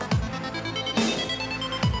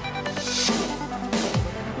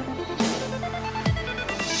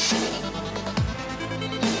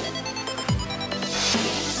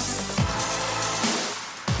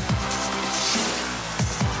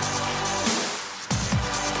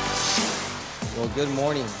Good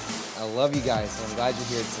morning. I love you guys, and I'm glad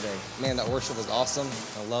you're here today. Man, that worship was awesome.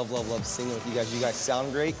 I love singing with you guys. You guys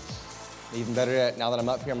sound great. Even better, now that I'm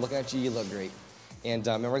up here, I'm looking at you, you look great. And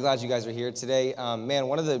we're glad you guys are here today. Man,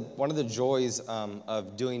 one of the joys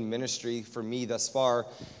of doing ministry for me thus far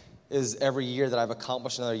is every year that I've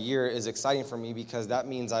accomplished another year is exciting for me because that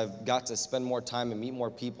means I've got to spend more time and meet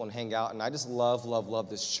more people and hang out. And I just love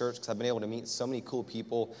this church because I've been able to meet so many cool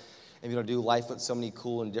people and be able to do life with so many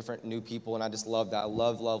cool and different new people. And I just love that. I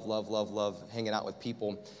love hanging out with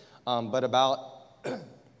people. I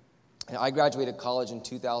graduated college in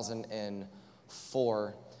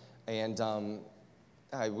 2004, and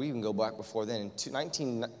we even go back before then. In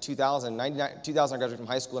 2000, I graduated from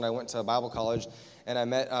high school, and I went to Bible college, and I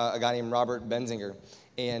met a guy named Robert Benzinger.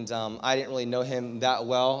 And I didn't really know him that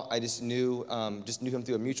well. I just knew him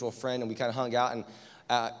through a mutual friend, and we kind of hung out. And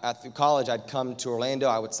through college, I'd come to Orlando.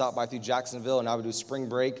 I would stop by through Jacksonville, and I would do spring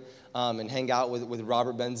break and hang out with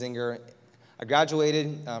Robert Benzinger. I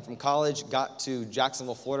graduated from college, got to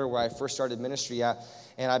Jacksonville, Florida, where I first started ministry at,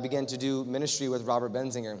 and I began to do ministry with Robert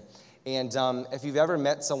Benzinger. And if you've ever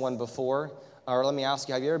met someone before, or let me ask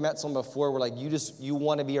you, have you ever met someone before where like you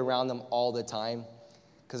want to be around them all the time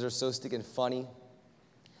because they're so stinking funny?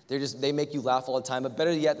 They make you laugh all the time. But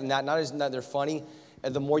better yet than that, not just that they're funny,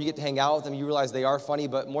 and the more you get to hang out with them, you realize they are funny.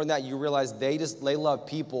 But more than that, you realize they love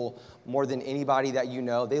people more than anybody that you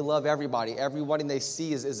know. They love everybody. Everybody they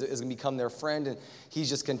see is going to become their friend, and he's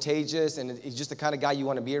just contagious, and he's just the kind of guy you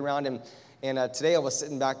want to be around. And today I was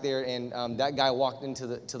sitting back there, and that guy walked into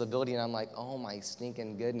the building, and I'm like, oh my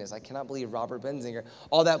stinking goodness, I cannot believe Robert Benzinger.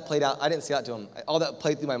 All that played out. I didn't say that to him. All that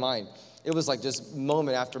played through my mind. It was like just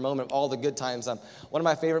moment after moment, all the good times. One of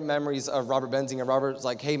my favorite memories of Robert Benzinger, Robert was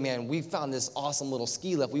like, hey man, we found this awesome little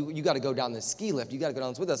ski lift. You got to go down this ski lift. You got to go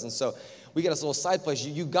down this with us. And so we got this little side place.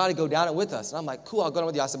 You got to go down it with us. And I'm like, cool, I'll go down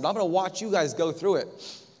with you. I said, but I'm going to watch you guys go through it.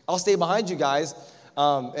 I'll stay behind you guys.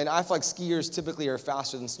 And I feel like skiers typically are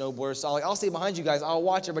faster than snowboarders. So I'll stay behind you guys. I'll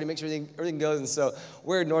watch everybody, make sure everything goes. And so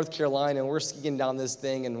we're in North Carolina, and we're skiing down this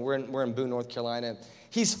thing, and we're in Boone, North Carolina.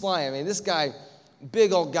 He's flying. I mean, this guy,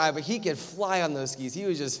 big old guy, but he could fly on those skis. He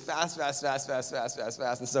was just fast.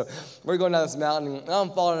 And so we're going down this mountain, and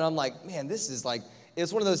I'm falling, and I'm like, man, this is like,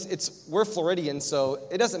 it's one of those, we're Floridians, so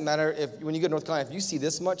it doesn't matter when you go to North Carolina, if you see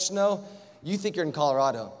this much snow, you think you're in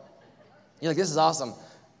Colorado. You're like, this is awesome.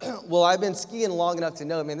 Well, I've been skiing long enough to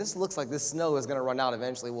know, man, this looks like this snow is going to run out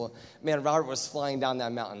eventually. Well, man, Robert was flying down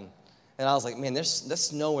that mountain. And I was like, man, this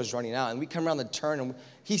snow is running out. And we come around the turn, and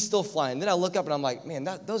he's still flying. Then I look up, and I'm like, man,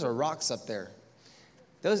 those are rocks up there.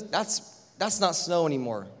 That's not snow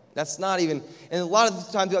anymore. That's not even, and a lot of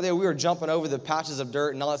the times out there, we were jumping over the patches of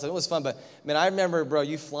dirt and all that stuff. It was fun, but, man, I remember, bro,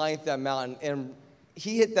 you flying through that mountain, and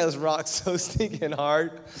he hit those rocks so stinking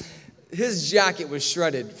hard. His jacket was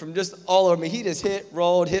shredded from just all over me. He just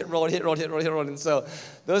rolled. And so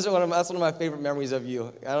that's one of my favorite memories of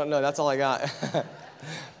you. I don't know. That's all I got.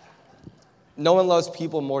 No one loves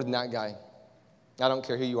people more than that guy. I don't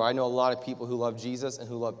care who you are. I know a lot of people who love Jesus and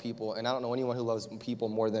who love people, and I don't know anyone who loves people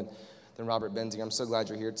more than Robert Benzinger. I'm so glad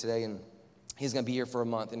you're here today, and he's going to be here for a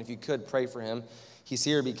month. And if you could, pray for him. He's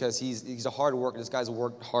here because he's a hard worker. This guy's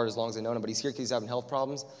worked hard as long as I know him, but he's here because he's having health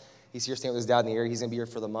problems. He's here staying with his dad in the area. He's going to be here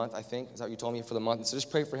for the month, I think. Is that what you told me, for the month? And so just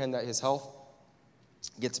pray for him that his health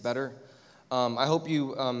gets better. I hope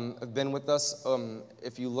you have been with us.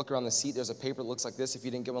 If you look around the seat, there's a paper that looks like this. If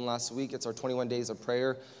you didn't get one last week, it's our 21 Days of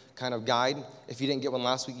Prayer kind of guide. If you didn't get one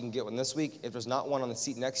last week, you can get one this week. If there's not one on the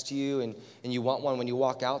seat next to you and you want one when you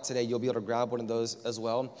walk out today, you'll be able to grab one of those as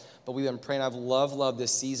well. But we've been praying. I've loved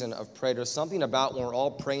this season of prayer. There's something about when we're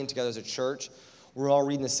all praying together as a church. We're all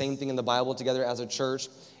reading the same thing in the Bible together as a church,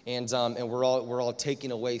 and we're all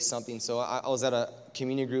taking away something. So I was at a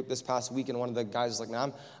community group this past week, and one of the guys was like,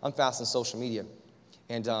 "Man, I'm fasting social media,"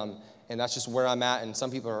 and that's just where I'm at. And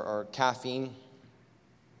some people are caffeine.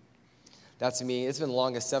 That's me. It's been the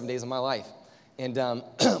longest 7 days of my life, and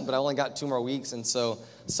but I only got 2 more weeks. And so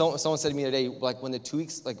someone said to me today, like, when the 2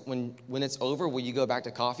 weeks, like when it's over, will you go back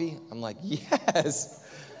to coffee? I'm like, yes.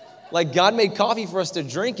 Like, God made coffee for us to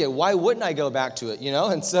drink it. Why wouldn't I go back to it,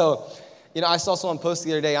 And so, I saw someone post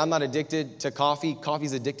the other day, I'm not addicted to coffee.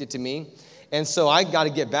 Coffee's addicted to me. And so I got to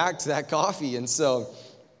get back to that coffee. And so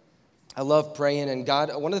I love praying. And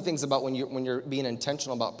God, one of the things about when you're being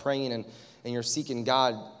intentional about praying and you're seeking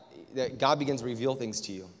God, that God begins to reveal things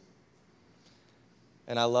to you.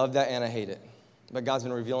 And I love that and I hate it. But God's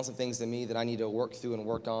been revealing some things to me that I need to work through and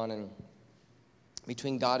work on. And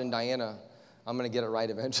between God and Diana, I'm going to get it right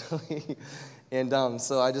eventually. And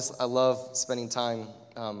so I love spending time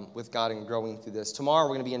with God and growing through this. Tomorrow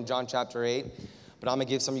we're going to be in John chapter 8. but I'm going to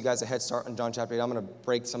give some of you guys a head start on John chapter 8. I'm going to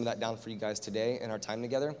break some of that down for you guys today in our time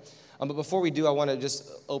together. But before we do, I want to just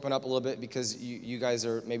open up a little bit because you guys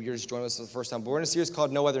are, maybe you're just joining us for the first time. But we're in a series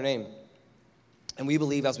called No Other Name. And we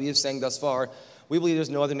believe, as we have sang thus far, we believe there's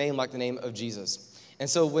no other name like the name of Jesus. And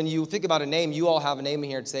so when you think about a name, you all have a name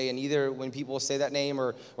here today. And either when people say that name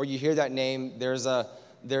or you hear that name, there's a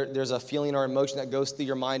feeling or emotion that goes through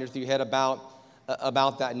your mind or through your head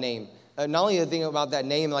about that name. Not only the thing about that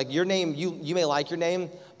name, like your name, you may like your name,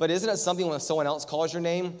 but isn't it something when someone else calls your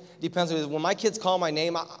name? Depends. When my kids call my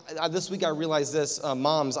name, this week I realized this,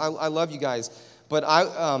 moms, I love you guys, but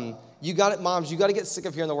moms, you got to get sick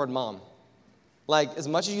of hearing the word mom. Like, as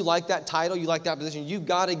much as you like that title, you like that position, you've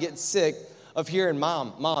got to get sick of hearing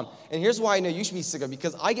mom. And here's why I know you should be sick of it,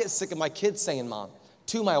 because I get sick of my kids saying mom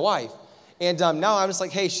to my wife. And now I'm just like,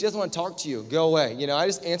 hey, she doesn't want to talk to you. Go away. I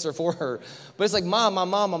just answer for her. But it's like, mom.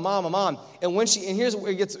 And here's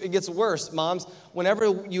where it gets worse, moms.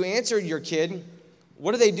 Whenever you answer your kid,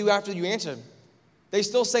 what do they do after you answer? They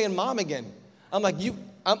still saying mom again. I'm like,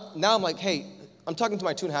 hey, I'm talking to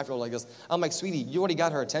my 2.5-year-old like this. I'm like, sweetie, you already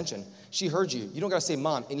got her attention. She heard you. You don't got to say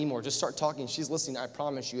mom anymore. Just start talking. She's listening. I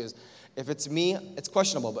promise you. If it's me, it's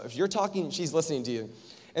questionable. But if you're talking, she's listening to you.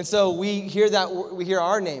 And so we hear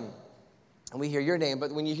our name. And we hear your name,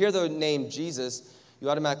 but when you hear the name Jesus, you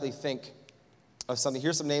automatically think of something.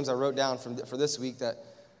 Here's some names I wrote down for this week that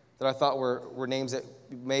I thought were names that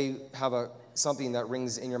may have something that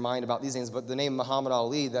rings in your mind about these names. But the name Muhammad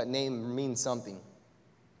Ali, that name means something.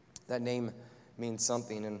 That name means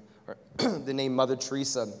something. And the name Mother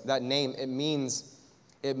Teresa, that name, it means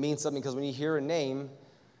something, because when you hear a name,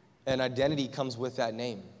 an identity comes with that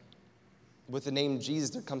name. With the name Jesus,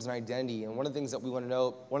 there comes an identity. And one of the things that we want to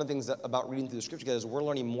know, one of the things about reading through the scripture together is we're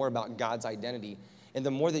learning more about God's identity. And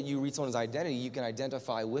the more that you read someone's identity, you can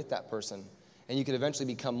identify with that person. And you can eventually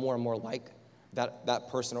become more and more like that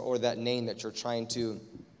person or that name that you're trying to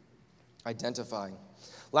identify.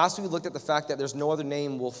 Last week we looked at the fact that there's no other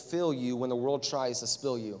name will fill you when the world tries to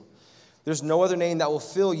spill you. There's no other name that will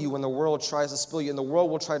fill you when the world tries to spill you. And the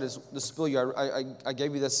world will try to spill you. I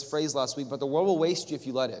gave you this phrase last week, but the world will waste you if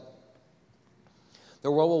you let it. The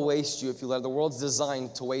world will waste you if you let it. The world's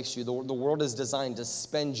designed to waste you. The world is designed to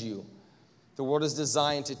spend you. The world is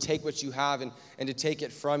designed to take what you have and to take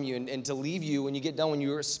it from you and to leave you. When you get done, when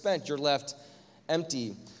you're spent, you're left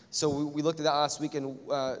empty. So we looked at that last week. And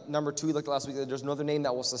number 2, we looked at last week that there's no other name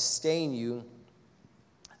that will sustain you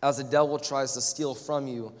as the devil tries to steal from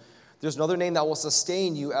you. There's no other name that will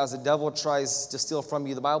sustain you as the devil tries to steal from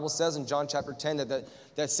you. The Bible says in John chapter 10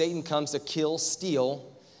 that Satan comes to kill, steal,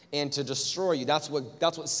 and to destroy you. That's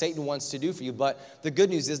what Satan wants to do for you. But the good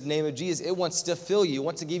news is the name of Jesus, it wants to fill you. It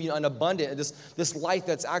wants to give you an abundant, this life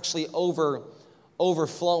that's actually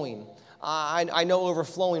overflowing. I know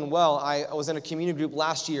overflowing well. I was in a community group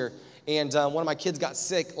last year, and one of my kids got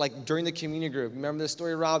sick like during the community group. Remember this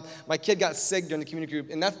story, Rob? My kid got sick during the community group,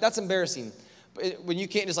 and that's embarrassing. When you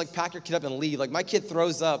can't just like pack your kid up and leave. Like my kid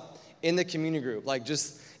throws up in the community group,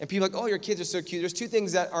 and people are like, oh, your kids are so cute. There's 2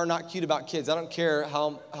 things that are not cute about kids. I don't care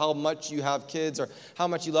how much you have kids or how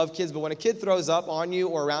much you love kids, but when a kid throws up on you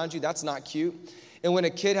or around you, that's not cute. And when a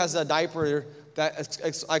kid has a diaper,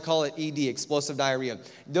 I call it ED, explosive diarrhea.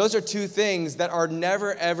 Those are 2 things that are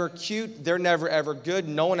never, ever cute. They're never, ever good.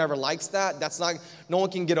 No one ever likes that. No one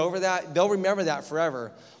can get over that. They'll remember that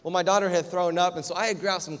forever. Well, my daughter had thrown up, and so I had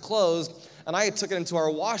grabbed some clothes, and I took it into our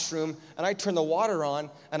washroom, and I turned the water on,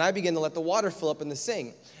 and I began to let the water fill up in the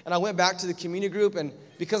sink. And I went back to the community group, and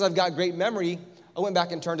because I've got great memory, I went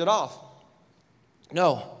back and turned it off.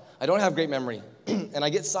 No, I don't have great memory, and I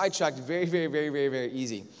get sidetracked very, very, very, very, very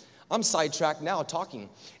easy. I'm sidetracked now talking.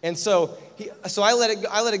 And so I let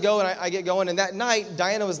it go, and I get going. And that night,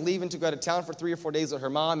 Diana was leaving to go to town for 3 or 4 days with her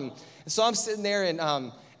mom. And so I'm sitting there, and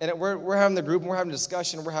we're having the group, and we're having a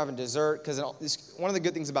discussion, we're having dessert. Because one of the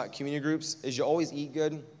good things about community groups is you always eat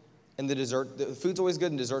good, and the food's always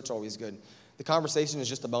good, and dessert's always good. The conversation is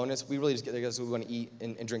just a bonus. We really just get together because we want to eat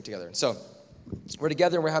and drink together. And so we're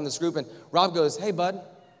together, and we're having this group, and Rob goes, hey, bud. It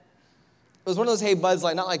was one of those hey, buds,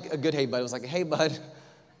 like not like a good hey, bud. It was like, hey, bud.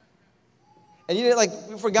 And like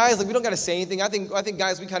for guys, like we don't got to say anything. I think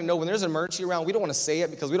guys, we kind of know when there's an emergency around, we don't want to say it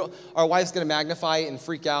because our wife's going to magnify it and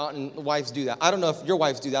freak out, and wives do that. I don't know if your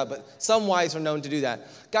wives do that, but some wives are known to do that.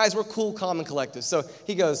 Guys, we're cool, calm, and collective. So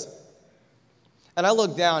he goes, and I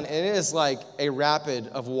look down, and it is like a rapid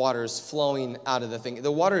of waters flowing out of the thing.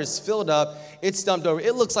 The water is filled up. It's dumped over.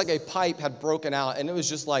 It looks like a pipe had broken out, and it was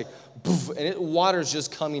just like, poof, and water's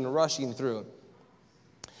just coming, rushing through.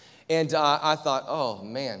 And I thought, oh,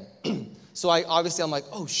 man. So I'm like,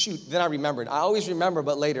 oh, shoot. Then I remembered. I always remember,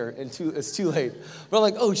 but later, it's too late. But I'm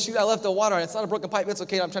like, oh, shoot, I left the water on. It's not a broken pipe. It's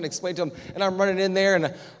okay. I'm trying to explain to him. And I'm running in there,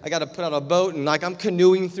 and I got to put out a boat, and like I'm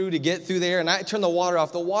canoeing through to get through there. And I turned the water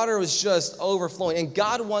off. The water was just overflowing. And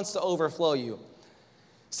God wants to overflow you.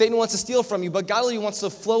 Satan wants to steal from you, but God really wants to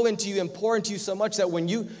flow into you and pour into you so much that when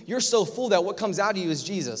you're so full that what comes out of you is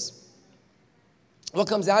Jesus. What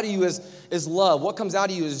comes out of you is love. What comes out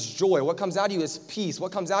of you is joy. What comes out of you is peace.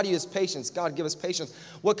 What comes out of you is patience. God, give us patience.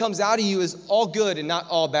 What comes out of you is all good and not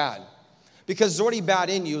all bad. Because there's already bad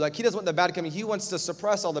in you. Like, he doesn't want the bad to come in. He wants to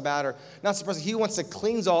suppress all the bad, or not suppress it. He wants to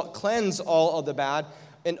cleanse all of the bad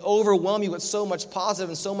and overwhelm you with so much positive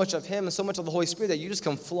and so much of him and so much of the Holy Spirit that you just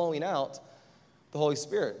come flowing out the Holy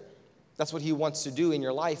Spirit. That's what he wants to do in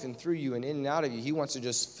your life and through you and in and out of you. He wants to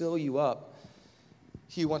just fill you up.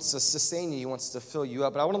 He wants to sustain you. He wants to fill you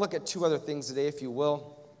up. But I want to look at two other things today, if you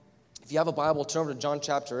will. If you have a Bible, turn over to John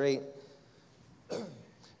chapter 8.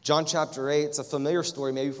 John chapter 8, it's a familiar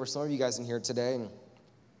story maybe for some of you guys in here today. And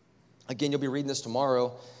again, you'll be reading this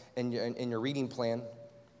tomorrow in your reading plan.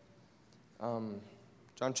 John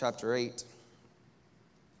chapter 8.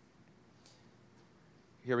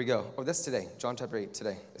 Here we go. Oh, that's today. John chapter 8,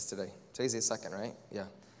 today. It's today. Today's the 2nd, right? Yeah.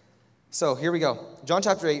 So here we go. John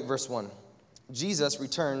chapter 8, verse 1. Jesus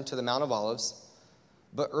returned to the Mount of Olives,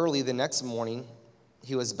 but early the next morning,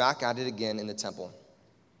 he was back at it again in the temple.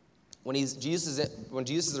 When Jesus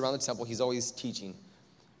is around the temple, he's always teaching.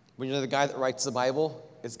 When you're the guy that writes the Bible,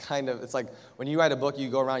 it's like when you write a book, you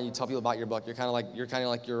go around and you tell people about your book. You're kind of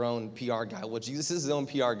like your own PR guy. Well, Jesus is his own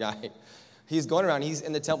PR guy. He's going around, he's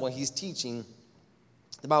in the temple, and he's teaching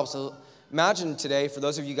the Bible. So imagine today, for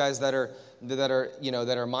those of you guys that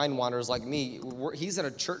are mind wanderers like me, he's at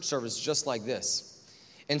a church service just like this.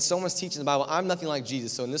 And someone's teaching the Bible. I'm nothing like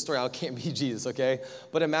Jesus, so in this story, I can't be Jesus, okay?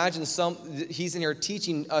 But imagine he's in here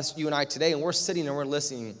teaching us, you and I today, and we're sitting and we're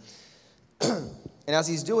listening. And as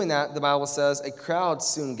he's doing that, the Bible says, a crowd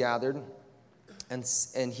soon gathered, and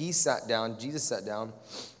Jesus sat down,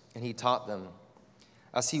 and he taught them.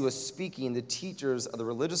 As he was speaking, the teachers of the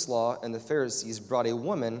religious law and the Pharisees brought a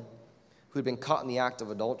woman who had been caught in the act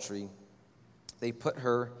of adultery. They put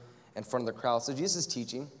her in front of the crowd. So Jesus is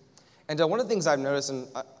teaching. And one of the things I've noticed, and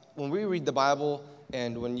when we read the Bible,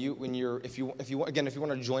 and if you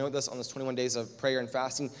want to join with us on this 21 days of prayer and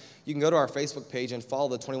fasting, you can go to our Facebook page and follow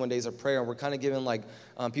the 21 days of prayer. And we're kind of giving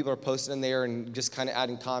people are posting in there and just kind of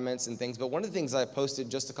adding comments and things. But one of the things I posted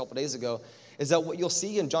just a couple days ago is that what you'll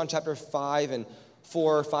see in John chapter 5 and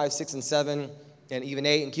 4, 5, 6, and 7, and even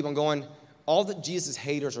 8, and keep on going, all that Jesus'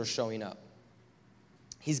 haters are showing up.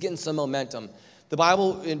 He's getting some momentum. The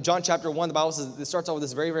Bible, in John chapter 1, the Bible says, it starts off with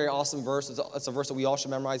this very, very awesome verse. It's a verse that we all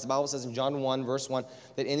should memorize. The Bible says in John 1, verse 1,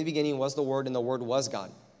 that in the beginning was the Word, and the Word was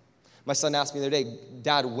God. My son asked me the other day,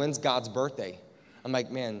 Dad, when's God's birthday? I'm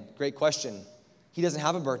like, man, great question. He doesn't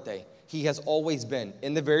have a birthday. He has always been.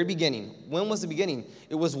 In the very beginning. When was the beginning?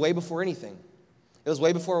 It was way before anything. It was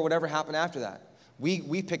way before whatever happened after that.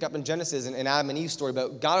 We pick up in Genesis and Adam and Eve's story,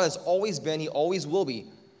 but God has always been, he always will be.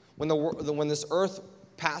 When this earth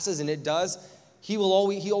passes, and it does, he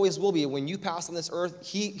always will be. When you pass on this earth,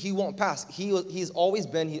 he won't pass. He's always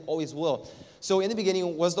been, he always will. So in the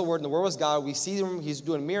beginning was the Word, and the Word was God. We see him, he's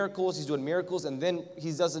doing miracles, and then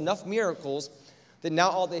he does enough miracles that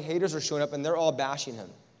now all the haters are showing up, and they're all bashing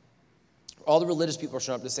him. All the religious people are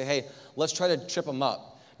showing up to say, hey, let's try to trip him up.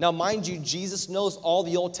 Now, mind you, Jesus knows all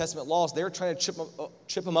the Old Testament laws. They're trying to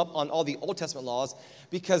trip him up on all the Old Testament laws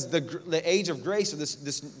because the age of grace, or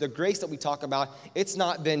the grace that we talk about, it's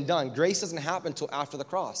not been done. Grace doesn't happen until after the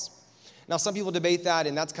cross. Now, some people debate that,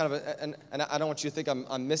 and that's kind of and I don't want you to think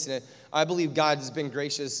I'm missing it. I believe God has been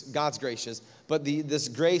gracious. God's gracious. But this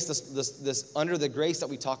grace, this under the grace that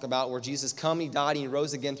we talk about, where Jesus come, he died, and he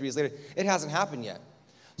rose again 3 years later, it hasn't happened yet.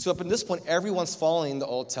 So up until this point, everyone's following the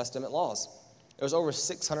Old Testament laws. There's over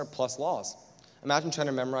 600 plus laws. Imagine trying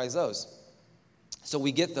to memorize those. So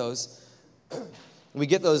we get those.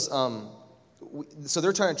 So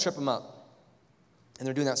they're trying to trip him up. And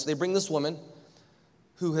they're doing that. So they bring this woman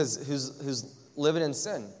who's living in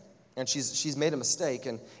sin. And she's made a mistake.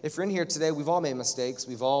 And if you're in here today, we've all made mistakes.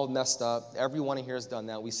 We've all messed up. Everyone in here has done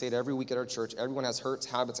that. We say it every week at our church. Everyone has hurts,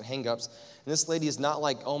 habits, and hang-ups. And this lady is not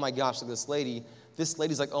like, oh my gosh, look at this lady. This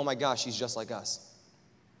lady's like, oh my gosh, she's just like us.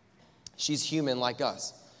 She's human like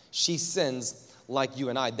us. She sins like you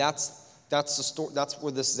and I. That's the story. That's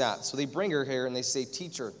where this is at. So they bring her here and they say,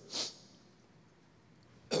 teacher,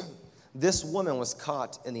 this woman was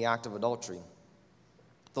caught in the act of adultery.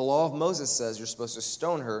 The law of Moses says you're supposed to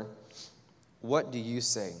stone her. What do you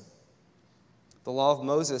say? The law of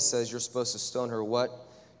Moses says you're supposed to stone her. What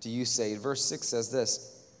do you say? Verse 6 says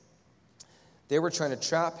this. They were trying to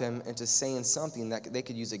trap him into saying something that they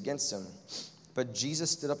could use against him. But Jesus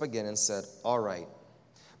stood up again and said, all right.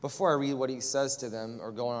 Before I read what he says to them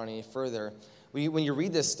or go on any further, when you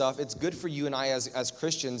read this stuff, it's good for you and I as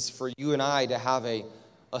Christians, for you and I to have a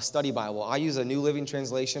study Bible. I use a New Living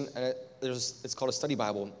Translation, and it's called a study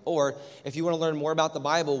Bible. Or if you want to learn more about the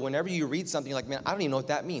Bible, whenever you read something, you're like, man, I don't even know what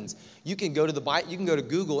that means. You can go to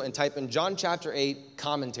Google and type in John chapter 8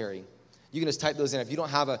 commentary. You can just type those in. If you don't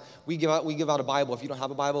have we give out a Bible. If you don't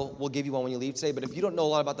have a Bible, we'll give you one when you leave today. But if you don't know a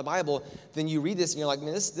lot about the Bible, then you read this and you're like,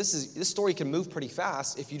 man, this story can move pretty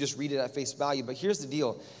fast if you just read it at face value. But here's the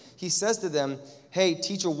deal. He says to them, hey,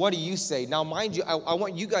 teacher, what do you say? Now, mind you, I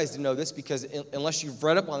want you guys to know this because unless you've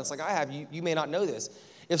read up on this like I have, you may not know this.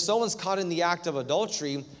 If someone's caught in the act of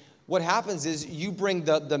adultery, what happens is you bring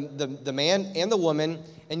the man and the woman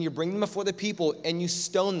and you bring them before the people and you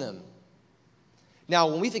stone them. Now,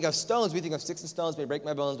 when we think of stones, we think of sticks and stones may break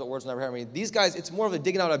my bones, but words will never hurt me. These guys, it's more of a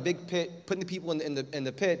digging out a big pit, putting the people in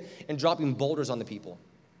the pit, and dropping boulders on the people.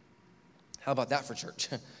 How about that for church?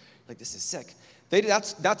 Like, this is sick.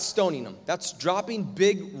 That's stoning them. That's dropping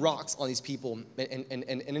big rocks on these people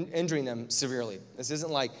and injuring them severely. This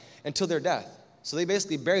isn't like until their death. So they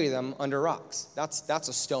basically bury them under rocks. That's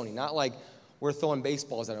a stoning, not like we're throwing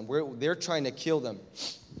baseballs at them. They're trying to kill them.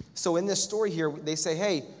 So in this story here, they say,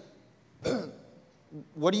 hey,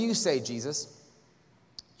 what do you say, Jesus?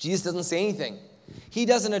 Jesus doesn't say anything. He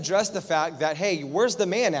doesn't address the fact that, hey, where's the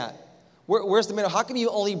man at? Where's the man? How come you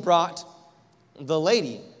only brought the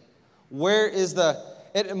lady? Where is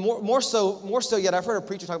and more so yet, I've heard a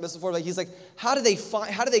preacher talk about this before, like he's like, how do they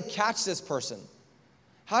catch this person?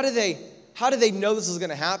 How do they know this is going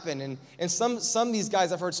to happen? And some of these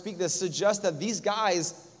guys I've heard speak this suggest that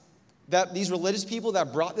these religious people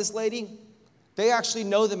that brought this lady, they actually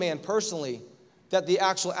know the man personally that the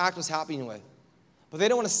actual act was happening with. But they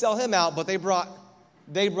don't want to sell him out, but they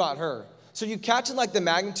brought her. So you catching like the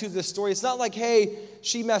magnitude of this story. It's not like, hey,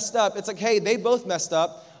 she messed up. It's like, hey, they both messed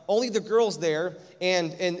up. Only the girl's there.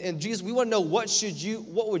 And Jesus, we want to know what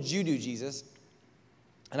would you do, Jesus?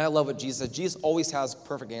 And I love what Jesus said. Jesus always has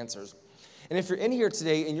perfect answers. And if you're in here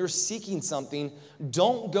today and you're seeking something,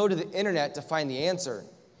 don't go to the internet to find the answer.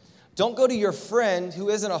 Don't go to your friend who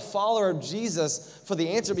isn't a follower of Jesus for the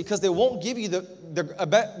answer because they won't give you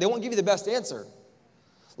the best answer.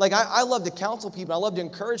 Like I love to counsel people, I love to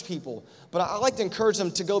encourage people, but I like to encourage them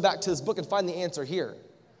to go back to this book and find the answer here.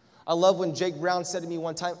 I love when Jake Brown said to me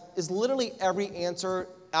one time, is literally every answer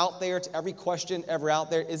out there to every question ever out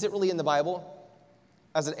there, is it really in the Bible?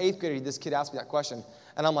 As an 8th grader, this kid asked me that question.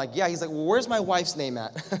 And I'm like, yeah. He's like, well, where's my wife's name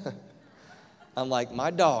at? I'm like, my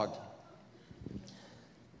dog.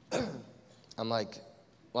 I'm like,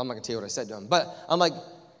 well, I'm not going to tell you what I said to him. But I'm like,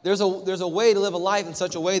 there's a way to live a life in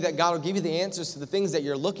such a way that God will give you the answers to the things that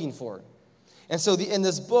you're looking for. And so in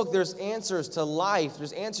this book, there's answers to life.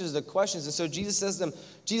 There's answers to questions. And so Jesus says to them,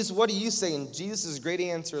 Jesus, what do you say? And Jesus' great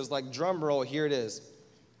answer is like, drum roll, here it is.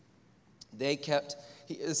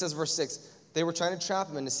 It says verse 6, they were trying to trap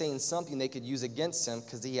him into saying something they could use against him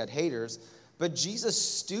because he had haters. But Jesus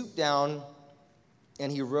stooped down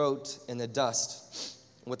and he wrote in the dust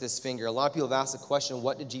with his finger. A lot of people have asked the question,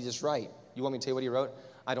 what did Jesus write? You want me to tell you what he wrote?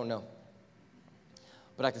 I don't know.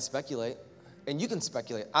 But I can speculate. And you can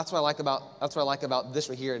speculate. That's what I like about this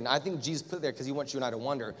right here. And I think Jesus put it there because he wants you and I to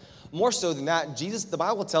wonder. More so than that, the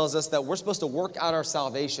Bible tells us that we're supposed to work out our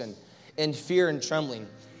salvation in fear and trembling.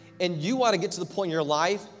 And you ought to get to the point in your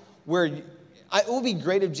life where it would be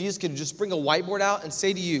great if Jesus could just bring a whiteboard out and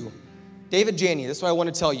say to you, David Janney, this is what I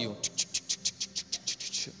want to tell you.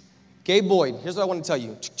 Gabe Boyd, here's what I want to tell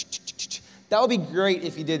you. That would be great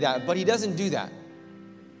if he did that, but he doesn't do that.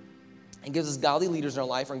 He gives us godly leaders in our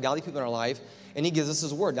life, or godly people in our life, and he gives us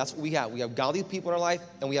his word. That's what we have. We have godly people in our life,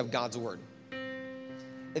 and we have God's word.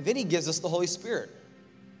 And then he gives us the Holy Spirit.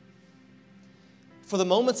 For the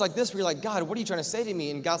moments like this where you're like, God, what are you trying to say to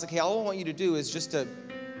me? And God's like, hey, all I want you to do is just to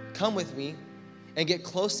come with me and get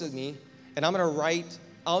close to me, and I'm going to write,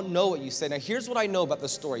 I'll know what you say. Now, here's what I know about the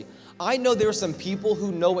story. I know there are some people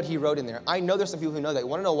who know what he wrote in there. I know there's some people who know that. You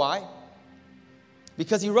want to know why?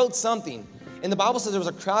 Because he wrote something. And the Bible says there was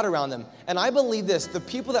a crowd around them. And I believe this, the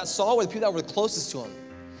people that saw were the people that were the closest to him.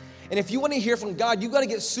 And if you want to hear from God, you got to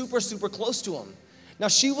get super, super close to him. Now,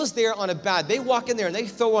 she was there on a bed. They walk in there and they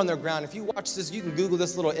throw her on the ground. If you watch this, you can Google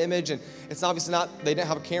this little image. And it's obviously they didn't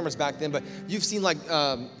have cameras back then, but you've seen like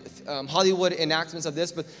Hollywood enactments of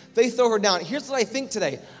this. But they throw her down. Here's what I think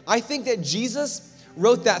today. I think that Jesus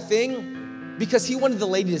wrote that thing because he wanted the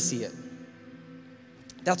lady to see it.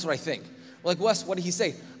 That's what I think. We're like, Wes, what did he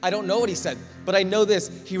say? I don't know what he said, but I know this.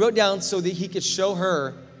 He wrote down so that he could show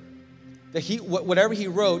her that whatever he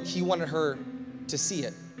wrote, he wanted her to see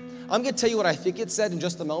it. I'm going to tell you what I think it said in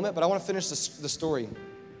just a moment, but I want to finish the story.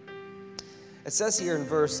 It says here in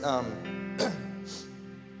verse 7,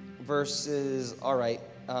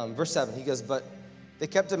 he goes, but they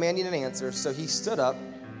kept demanding an answer, so he stood up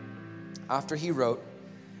after he wrote,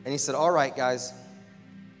 and he said, all right, guys,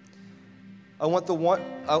 let the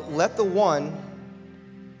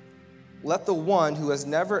one who has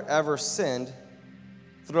never ever sinned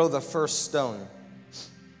throw the first stone.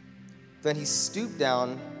 Then he stooped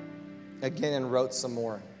down again and wrote some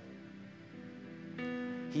more.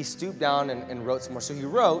 He stooped down and wrote some more. So he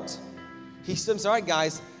wrote, he said, all right,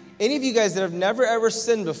 guys, any of you guys that have never ever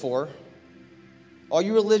sinned before, all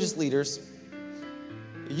you religious leaders,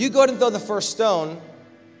 you go ahead and throw the first stone,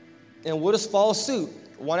 and we'll just follow suit,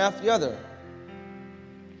 one after the other.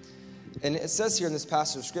 And it says here in this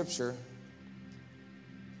passage of Scripture,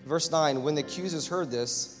 verse 9, when the accusers heard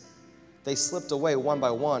this, they slipped away one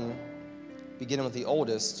by one, beginning with the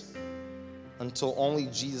oldest, until only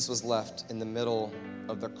Jesus was left in the middle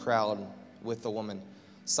of the crowd with the woman.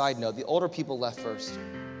 Side note, the older people left first.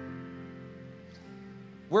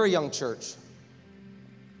 We're a young church.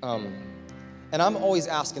 And I'm always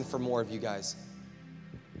asking for more of you guys.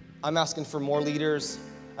 I'm asking for more leaders.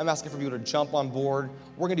 I'm asking for people to jump on board.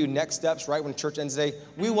 We're going to do next steps right when church ends today.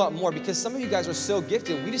 We want more because some of you guys are so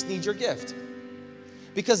gifted. We just need your gift.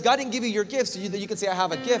 Because God didn't give you your gift so that you can say, I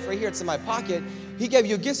have a gift right here. It's in my pocket. He gave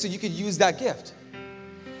you a gift so you could use that gift.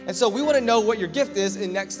 And so we want to know what your gift is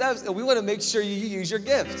in next steps, and we want to make sure you use your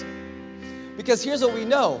gift. Because here's what we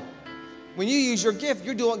know. When you use your gift,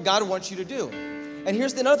 you're doing what God wants you to do. And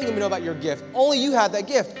here's another thing we know about your gift. Only you have that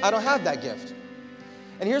gift. I don't have that gift.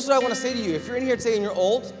 And here's what I want to say to you. If you're in here today and you're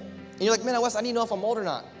old, and you're like, man, Wes, I need to know if I'm old or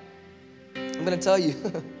not. I'm going to tell you.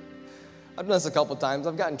 I've done this a couple times.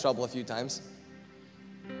 I've gotten in trouble a few times.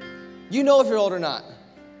 You know if you're old or not.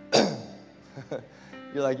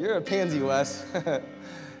 You're like, you're a pansy, Wes.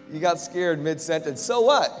 You got scared mid-sentence. So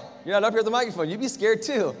what? You're not up here at the microphone. You'd be scared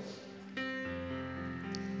too.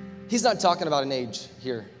 He's not talking about an age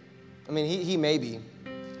here. I mean, he may be.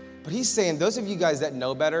 But he's saying, those of you guys that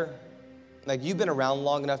know better, like you've been around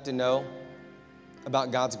long enough to know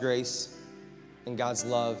about God's grace and God's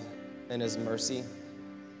love and His mercy.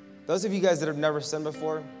 Those of you guys that have never sinned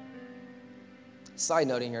before, side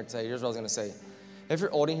note in here today, here's what I was going to say. If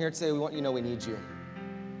you're old in here today, we want you to know we need you.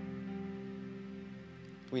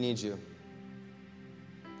 We need you.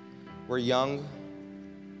 We're young.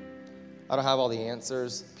 I don't have all the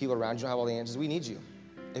answers. People around you don't have all the answers. We need you.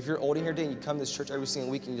 If you're old in here today and you come to this church every single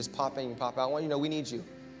week and you just pop in and you pop out, I want you to know we need you.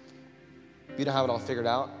 If you don't have it all figured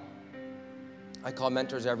out, I call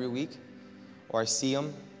mentors every week, or I see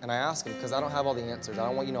them, and I ask them, because I don't have all the answers. I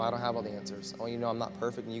don't want you to know I don't have all the answers. I want you to know I'm not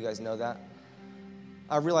perfect, and you guys know that.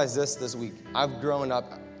 I realized this week. I've grown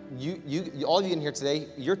up. All of you in here today,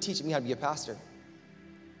 you're teaching me how to be a pastor.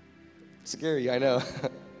 Scary, I know.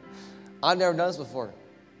 I've never done this before.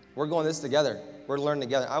 We're going this together. We're learning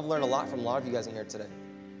together. I've learned a lot from a lot of you guys in here today.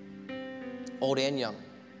 Old and young.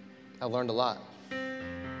 I've learned a lot.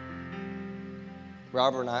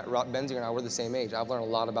 Benzie and I, we're the same age. I've learned a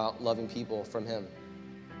lot about loving people from him.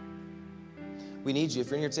 We need you. If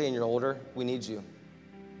you're in here today and you're older, we need you.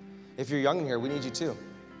 If you're young in here, we need you too.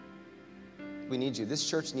 We need you. This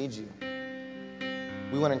church needs you.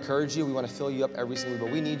 We want to encourage you. We want to fill you up every single week,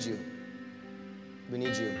 but we need you. We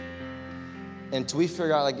need you. And until we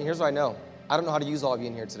figure out, here's what I know. I don't know how to use all of you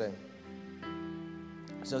in here today.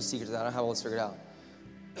 There's no secret to that. I don't have all this figured out.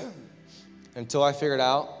 Until I figure it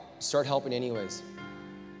out, start helping anyways.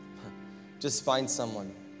 Just find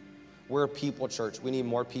someone. We're a people church. We need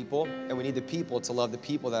more people, and we need the people to love the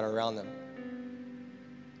people that are around them.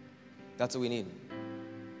 That's what we need.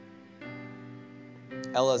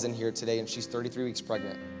 Ella's in here today, and she's 33 weeks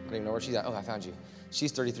pregnant. I don't even know where she's at. Oh, I found you.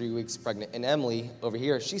 She's 33 weeks pregnant. And Emily, over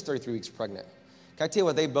here, she's 33 weeks pregnant. Can I tell you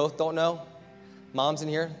what they both don't know? Moms in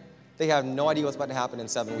here, they have no idea what's about to happen in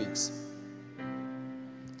 7 weeks.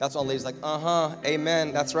 That's why the lady's like,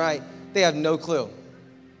 amen, that's right. They have no clue.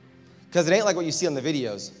 Because it ain't like what you see on the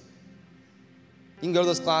videos. You can go to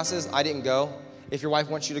those classes. I didn't go. If your wife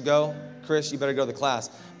wants you to go, Chris, you better go to the class.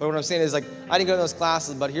 But what I'm saying is, I didn't go to those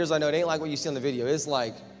classes, but here's what I know. It ain't like what you see on the video. It's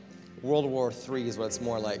like World War III is what it's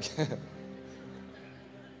more like. You're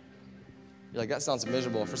like, that sounds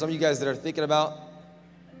miserable. For some of you guys that are thinking about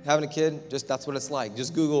having a kid, just that's what it's like.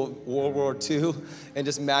 Just Google World War II and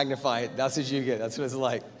just magnify it. That's what you get. That's what it's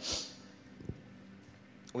like.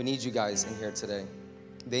 We need you guys in here today.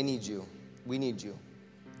 They need you. We need you.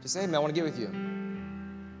 Just say, hey, man, I want to get with you.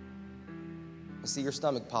 I see your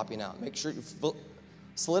stomach popping out. Make sure you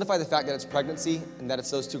solidify the fact that it's pregnancy and that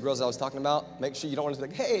it's those two girls I was talking about. Make sure you don't want to be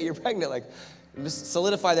like, hey, you're pregnant. Just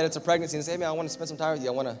solidify that it's a pregnancy and say, hey, man, I want to spend some time with you.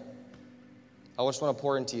 I just want to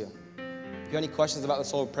pour into you. If you have any questions about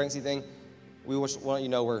this whole pregnancy thing, we just want you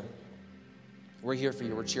to know we're here for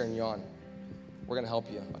you. We're cheering you on. We're going to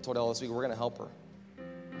help you. I told Elle this week, we're going to help her.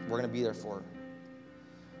 We're going to be there for her.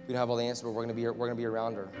 We don't have all the answers, but we're going to be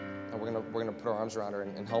around her. And we're going to put our arms around her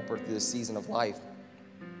and help her through this season of life.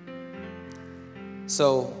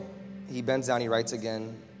 So he bends down, he writes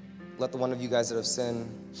again, let the one of you guys that have sinned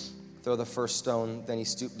throw the first stone. Then he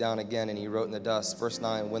stooped down again and he wrote in the dust. Verse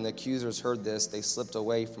 9, when the accusers heard this, they slipped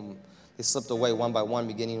away one by one,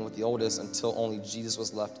 beginning with the oldest, until only Jesus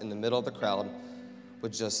was left in the middle of the crowd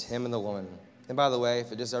with just him and the woman. And by the way,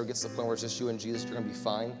 if it just ever gets to the point where it's just you and Jesus, you're going to be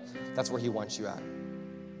fine. That's where he wants you at.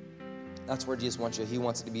 That's where Jesus wants you. He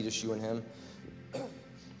wants it to be just you and him.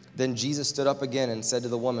 Then Jesus stood up again and said to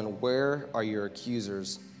the woman, where are your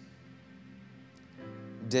accusers?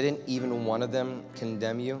 Didn't even one of them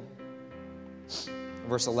condemn you?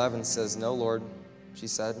 Verse 11 says, no, Lord, she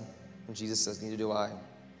said. And Jesus says, neither do I.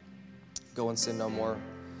 Go and sin no more.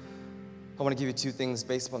 I want to give you two things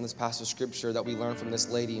based upon this passage of scripture that we learned from this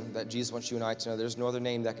lady that Jesus wants you and I to know. There's no other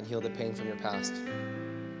name that can heal the pain from your past.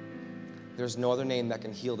 There's no other name that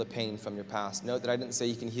can heal the pain from your past. Note that I didn't say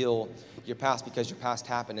you can heal your past because your past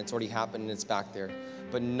happened. It's already happened and it's back there.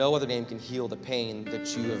 But no other name can heal the pain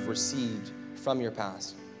that you have received from your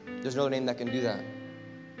past. There's no other name that can do that.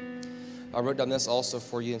 I wrote down this also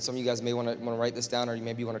for you, and some of you guys may want to write this down, or you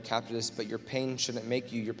maybe want to capture this, but your pain shouldn't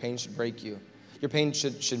make you. Your pain should break you. Your pain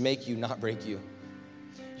should make you, not break you.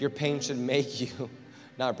 Your pain should make you,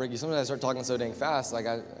 not break you. Sometimes I start talking so dang fast, like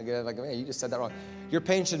I get like, man, you just said that wrong. Your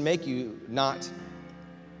pain should make you, not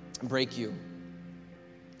break you.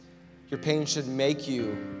 Your pain should make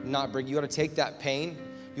you, not break you. You got to take that pain,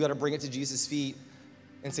 you got to bring it to Jesus' feet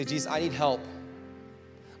and say, Jesus, I need help.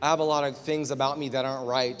 I have a lot of things about me that aren't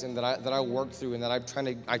right and that I work through and that I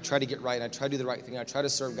try to get right and I try to do the right thing. I try to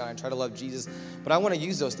serve God. I try to love Jesus. But I want to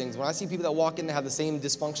use those things. When I see people that walk in and have the same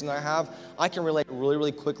dysfunction that I have, I can relate really,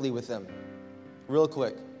 really quickly with them. Real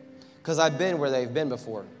quick. Because I've been where they've been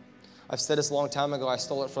before. I've said this a long time ago. I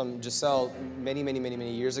stole it from Giselle many, many, many,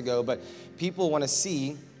 many years ago. But people want to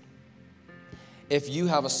see if you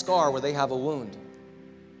have a scar where they have a wound.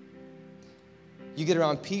 You get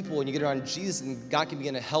around people and you get around Jesus, and God can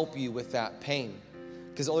begin to help you with that pain.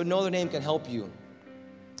 Because no other name can help you.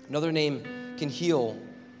 No other name can heal.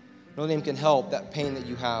 No other name can help that pain that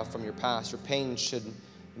you have from your past. Your pain should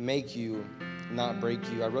make you, not break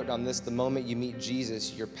you. I wrote down this: the moment you meet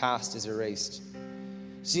Jesus, your past is erased.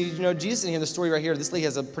 See, Jesus in here, the story right here, this lady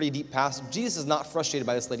has a pretty deep past. Jesus is not frustrated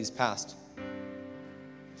by this lady's past.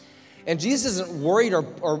 And Jesus isn't worried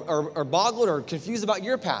or boggled or confused about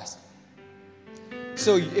your past.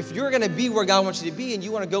 So if you're going to be where God wants you to be and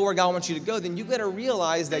you want to go where God wants you to go, then you got to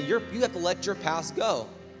realize that you have to let your past go.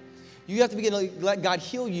 You have to begin to let God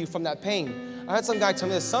heal you from that pain. I had some guy tell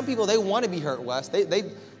me this. Some people, they want to be hurt, Wes. They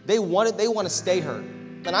want to stay hurt.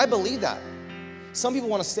 And I believe that. Some people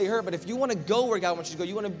want to stay hurt, but if you want to go where God wants you to go,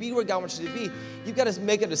 you want to be where God wants you to be, you've got to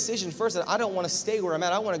make a decision first that I don't want to stay where I'm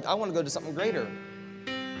at. I want to go to something greater.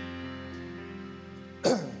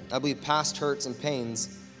 I believe past hurts and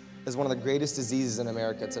pains is one of the greatest diseases in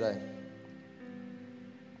America today.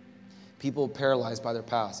 People paralyzed by their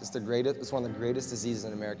past. It's one of the greatest diseases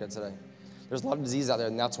in America today. There's a lot of diseases out there,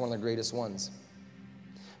 and that's one of the greatest ones.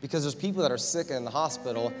 Because there's people that are sick in the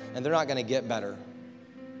hospital, and they're not going to get better.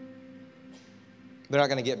 They're not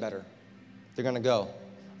going to get better. They're going to go.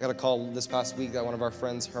 I got a call this past week that one of our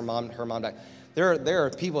friends, her mom died. There are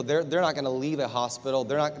people, they're not going to leave a hospital.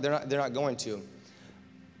 They're not going to.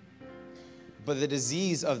 But the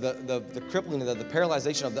disease of the crippling, the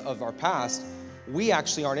paralyzation of our past, we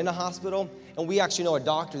actually aren't in a hospital, and we actually know a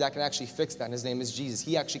doctor that can actually fix that, and his name is Jesus.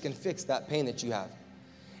 He actually can fix that pain that you have.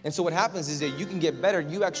 And so what happens is that you can get better.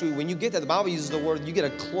 You actually, when you get that, the Bible uses the word, you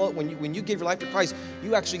get when you give your life to Christ,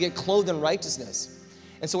 you actually get clothed in righteousness.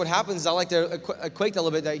 And so what happens is, I like to equate that a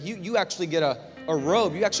little bit, that you actually get a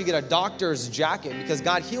robe, you actually get a doctor's jacket, because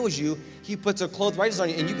God heals you. He puts a clothed righteousness on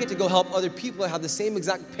you, and you get to go help other people that have the same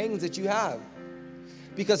exact pains that you have.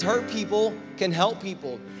 Because hurt people can help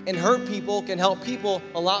people, and hurt people can help people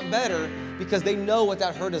a lot better because they know what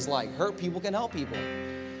that hurt is like. Hurt people can help people.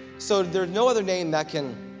 So there's no other name that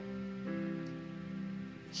can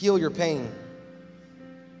heal your pain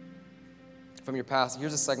from your past.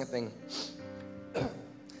 Here's the second thing.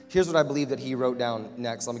 Here's what I believe that he wrote down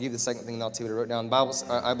next. I'm going to give you the second thing, and I'll tell you what he wrote down. The Bible,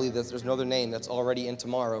 I believe that there's no other name that's already in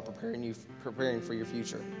tomorrow preparing for your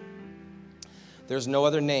future. There's no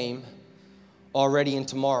other name already in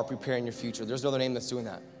tomorrow preparing your future. There's no other name that's doing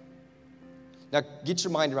that. Now, get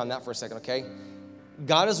your mind around that for a second, okay?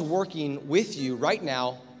 God is working with you right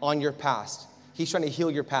now on your past. He's trying to heal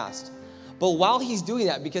your past. But while he's doing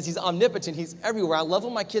that, because he's omnipotent, he's everywhere. I love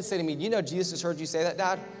when my kids say to me, you know, Jesus has heard you say that,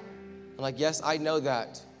 Dad? I'm like, yes, I know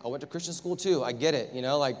that. I went to Christian school too. I get it,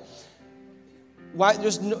 like, why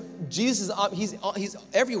there's no, Jesus is, he's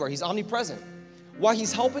everywhere. He's omnipresent. While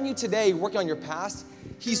he's helping you today, working on your past,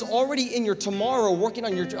 he's already in your tomorrow, working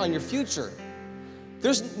on your future.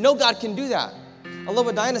 There's no God can do that. I love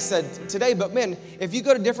what Diana said today, but man, if you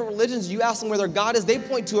go to different religions, you ask them where their God is, they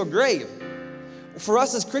point to a grave. For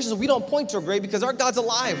us as Christians, we don't point to a grave because our God's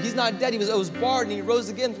alive. He's not dead. He was barred and he rose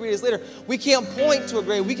again 3 days later. We can't point to a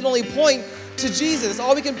grave. We can only point to Jesus. That's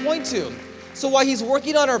all we can point to. So while he's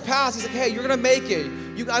working on our past, he's like, hey, you're going to make it.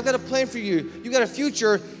 I've got a plan for you. You got a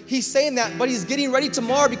future. He's saying that, but he's getting ready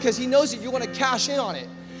tomorrow because he knows that you want to cash in on it.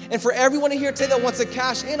 And for everyone in here today that wants to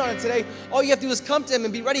cash in on it today, all you have to do is come to him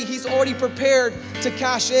and be ready. He's already prepared to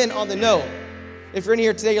cash in on the note. If you're in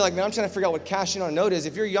here today, you're like, man, I'm trying to figure out what cash in on a note is.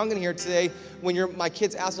 If you're young in here today, when my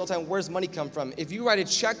kids ask me all the time, where's money come from? If you write a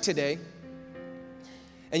check today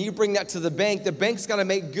and you bring that to the bank's got to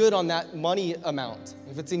make good on that money amount.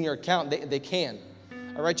 If it's in your account, they can.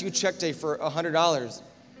 I write you a check today for $100.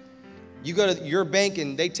 You go to your bank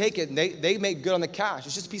and they take it and they make good on the cash.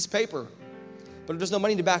 It's just a piece of paper. But if there's no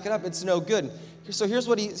money to back it up, it's no good. So here's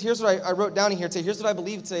what I wrote down in here today. Here's what I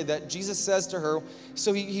believe today that Jesus says to her.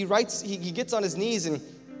 So he gets on his knees and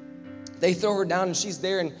they throw her down and she's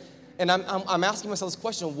there and I'm asking myself this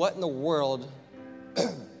question: what in the world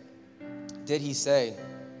did he say?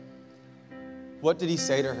 What did he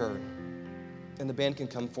say to her? And the band can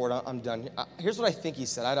come forward. I'm done. Here's what I think he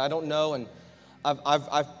said. I don't know, and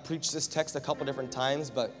I've preached this text a couple different times,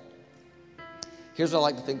 but here's what I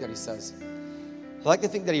like to think that he says. I like to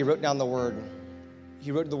think that he wrote down the word. He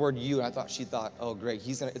wrote the word you, and she thought, oh, great,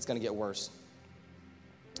 it's going to get worse.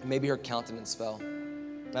 Maybe her countenance fell.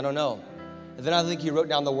 I don't know. And then I think he wrote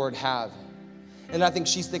down the word have. And I think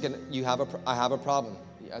she's thinking, I have a problem.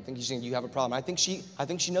 I think he's saying, you have a problem. I think she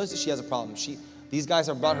knows that she has a problem. These guys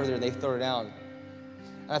have brought her there, they throw her down.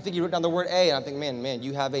 And I think he wrote down the word A, and I think, man,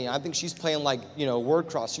 you have A. And I think she's playing like, word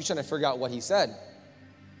cross. She's trying to figure out what he said.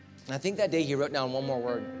 And I think that day he wrote down one more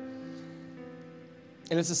word.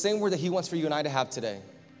 And it's the same word that he wants for you and I to have today. And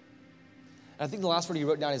I think the last word he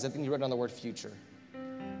wrote down he wrote down the word future.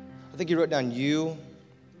 I think he wrote down, you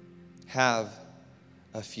have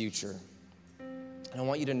a future. And I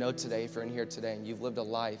want you to know today, if you're in here today and you've lived a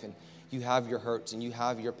life and you have your hurts and you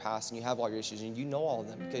have your past and you have all your issues and you know all of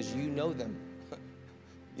them because you know them.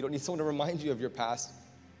 You don't need someone to remind you of your past.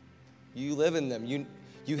 You live in them.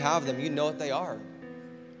 You have them. You know what they are.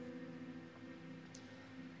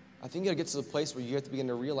 I think you got to get to the place where you have to begin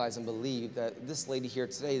to realize and believe that this lady here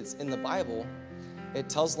today is in the Bible. It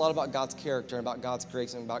tells a lot about God's character and about God's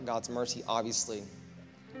grace and about God's mercy, obviously.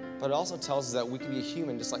 But it also tells us that we can be a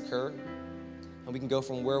human just like her, and we can go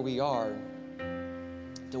from where we are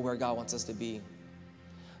to where God wants us to be.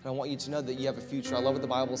 And I want you to know that you have a future. I love what the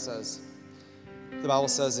Bible says. The Bible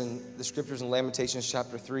says in the scriptures in Lamentations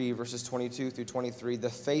chapter 3, verses 22 through 23, the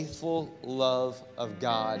faithful love of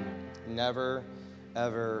God never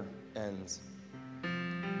ever ends.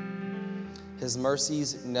 His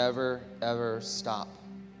mercies never, ever stop.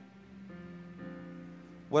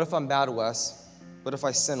 What if I'm bad, Wes? What if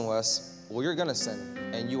I sin, Wes? Well, you're going to sin,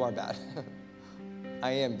 and you are bad.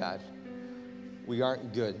 I am bad. We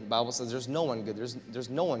aren't good. The Bible says there's no one good. There's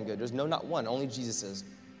no one good. There's not one. Only Jesus is.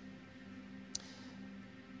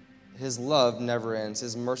 His love never ends.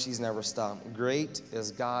 His mercies never stop. Great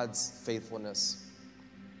is God's faithfulness.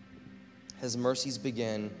 His mercies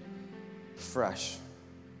begin fresh.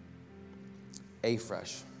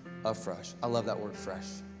 Afresh. I love that word, fresh.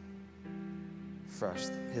 Fresh.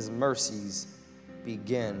 His mercies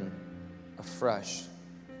begin afresh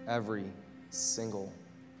every single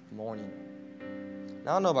morning.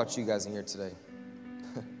 Now, I don't know about you guys in here today,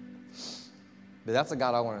 but that's a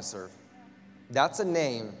God I want to serve. That's a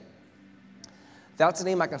name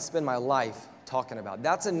I can spend my life talking about.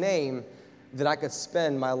 That's a name that I could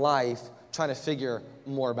spend my life trying to figure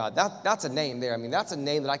more about. That's a name there. I mean, that's a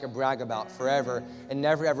name that I could brag about forever and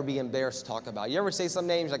never, ever be embarrassed to talk about. You ever say some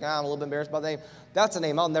names like, I'm a little bit embarrassed about the name? That's a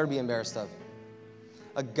name I'll never be embarrassed of.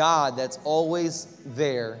 A God that's always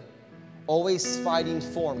there, always fighting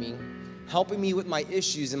for me, helping me with my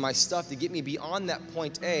issues and my stuff to get me beyond that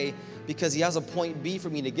point A because he has a point B for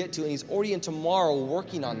me to get to, and he's already in tomorrow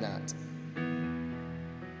working on that.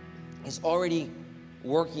 He's already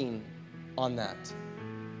working on that.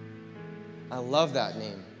 I love that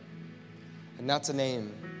name. And that's a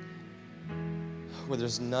name where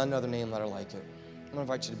there's none other name that are like it. I'm going to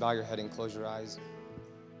invite you to bow your head and close your eyes.